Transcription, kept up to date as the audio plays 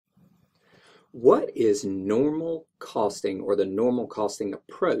What is normal costing or the normal costing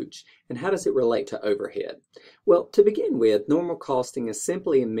approach, and how does it relate to overhead? Well, to begin with, normal costing is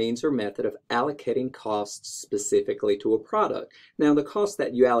simply a means or method of allocating costs specifically to a product. Now, the costs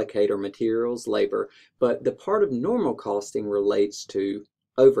that you allocate are materials, labor, but the part of normal costing relates to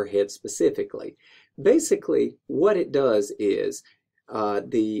overhead specifically. Basically, what it does is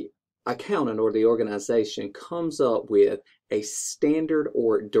the accountant or the organization comes up with a standard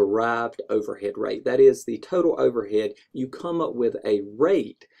or derived overhead rate. That is the total overhead. You come up with a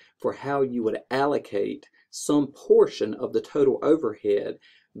rate for how you would allocate some portion of the total overhead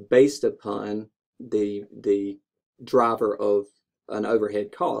based upon the driver of an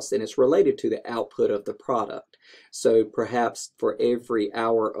overhead cost, and it's related to the output of the product. So perhaps for every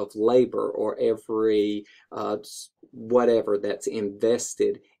hour of labor or every whatever that's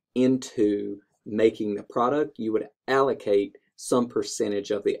invested into making the product, you would allocate some percentage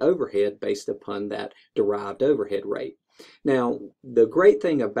of the overhead based upon that derived overhead rate. Now, the great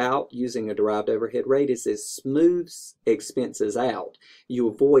thing about using a derived overhead rate is it smooths expenses out. You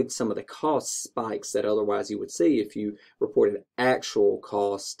avoid some of the cost spikes that otherwise you would see if you reported actual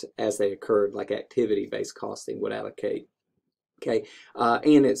cost as they occurred, like activity-based costing would allocate. Okay,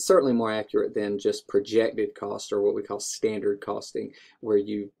 and it's certainly more accurate than just projected cost, or what we call standard costing, where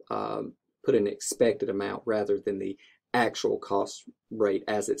you put an expected amount rather than the actual cost rate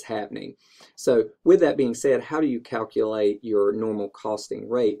as it's happening. So with that being said, how do you calculate your normal costing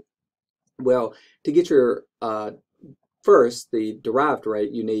rate? Well, to get your first, the derived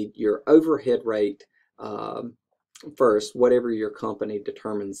rate, you need your overhead rate first, whatever your company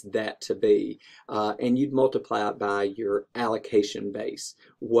determines that to be, and you'd multiply it by your allocation base,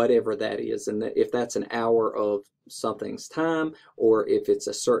 whatever that is. And if that's an hour of something's time, or if it's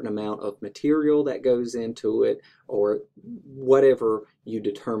a certain amount of material that goes into it, or whatever you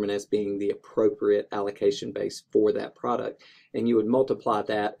determine as being the appropriate allocation base for that product, and you would multiply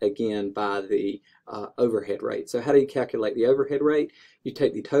that again by the overhead rate. So how do you calculate the overhead rate? You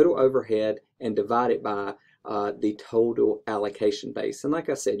take the total overhead and divide it by the total allocation base. And like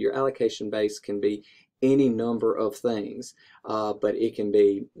I said, your allocation base can be any number of things, but it can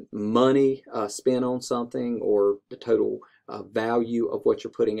be money spent on something, or the total value of what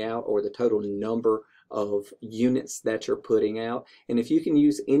you're putting out, or the total number of units that you're putting out. And if you can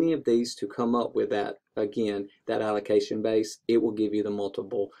use any of these to come up with that, again, that allocation base, it will give you the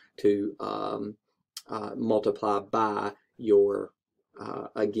multiple to multiply by your,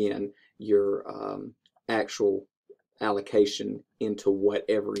 again, your actual allocation into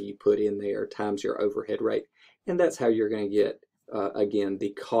whatever you put in there times your overhead rate. And that's how you're going to get, again,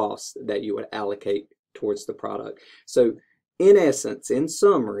 the cost that you would allocate towards the product. So in essence, in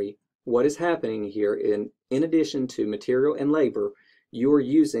summary, what is happening here, in addition to material and labor, you are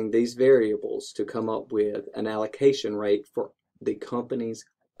using these variables to come up with an allocation rate for the company's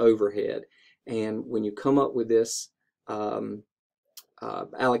overhead. And when you come up with this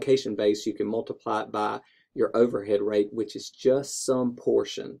allocation base, you can multiply it by your overhead rate, which is just some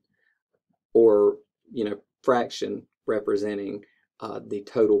portion or fraction representing the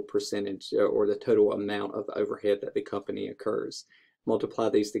total percentage or the total amount of overhead that the company incurs. Multiply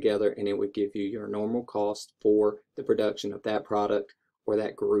these together and it would give you your normal cost for the production of that product or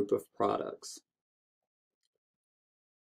that group of products.